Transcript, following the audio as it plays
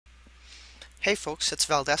Hey folks, it's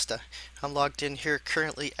Valdesta. I'm logged in here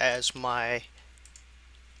currently as my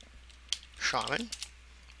shaman,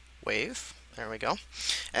 Wave, there we go,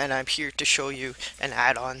 and I'm here to show you an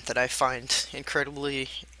add-on that I find incredibly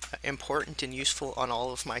important and useful on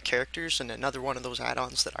all of my characters, and another one of those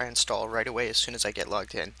add-ons that I install right away as soon as I get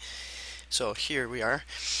logged in. So here we are.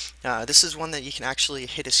 This is one that you can actually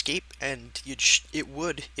hit escape, and it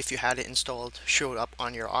would, if you had it installed, show up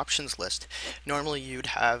on your options list. Normally you'd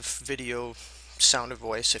have video, sound, and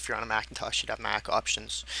voice. If you're on a Macintosh, you'd have Mac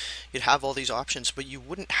options. You'd have all these options, but you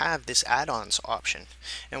wouldn't have this add-ons option.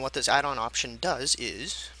 And what this add-on option does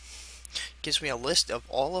is gives me a list of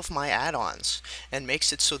all of my add-ons and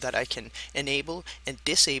makes it so that I can enable and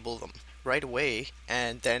disable them right away,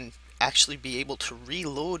 and then actually be able to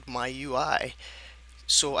reload my UI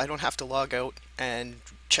so I don't have to log out and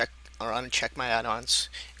check or uncheck my add-ons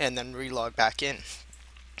and then relog back in.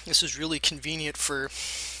 This is really convenient for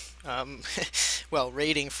well,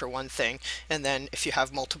 raiding for one thing, and then if you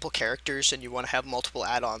have multiple characters and you want to have multiple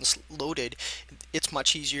add-ons loaded, it's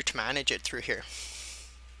much easier to manage it through here.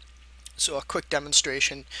 So a quick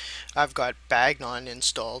demonstration, I've got Bagnon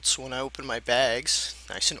installed, so when I open my bags,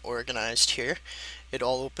 nice and organized here, it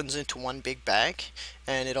all opens into one big bag,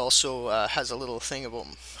 and it also has a little thing about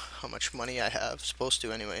how much money I have, supposed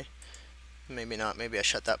to anyway. Maybe not, maybe I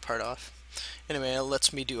shut that part off. Anyway, it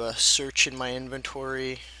lets me do a search in my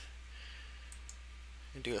inventory,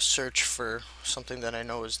 and do a search for something that I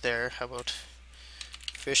know is there. How about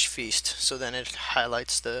fish feast? So then it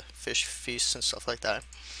highlights the fish feasts and stuff like that.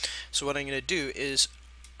 So what I'm going to do is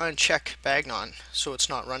uncheck Bagnon so it's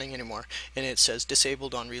not running anymore, and it says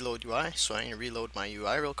disabled on reload UI. So I'm going to reload my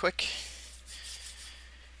UI real quick.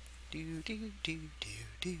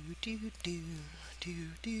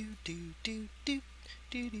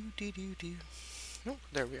 Oh,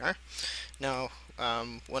 there we are. Now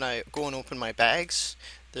when I go and open my bags,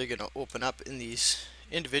 they're going to open up in these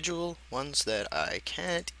individual ones that I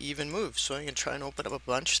can't even move. So I'm going to try and open up a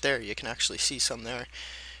bunch. There, you can actually see some there.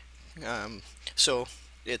 And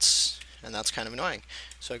that's kind of annoying.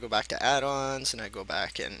 So I go back to add-ons and I go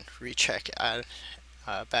back and recheck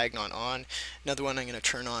Bagnon on. Another one I'm going to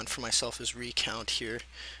turn on for myself is recount here.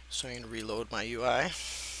 So I'm going to reload my UI.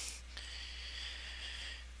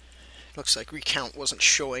 Looks like recount wasn't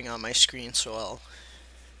showing on my screen, so I'll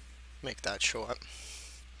make that show up.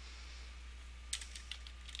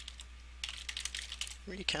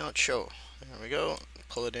 Recount show. There we go.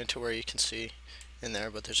 Pull it into where you can see in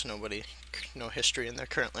there, but there's no history in there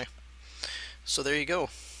currently. So there you go.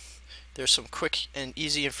 There's some quick and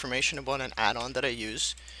easy information about an add-on that I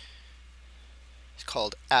use. It's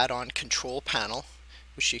called Add-on Control Panel,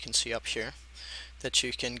 which you can see up here, that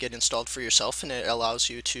you can get installed for yourself, and it allows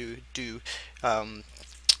you to do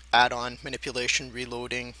add-on manipulation,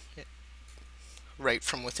 reloading right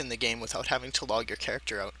from within the game without having to log your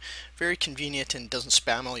character out. Very convenient, and doesn't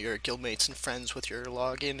spam all your guildmates and friends with your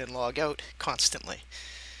log in and log out constantly.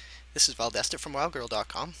 This is Valdesta from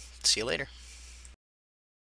wildgirl.com. See you later.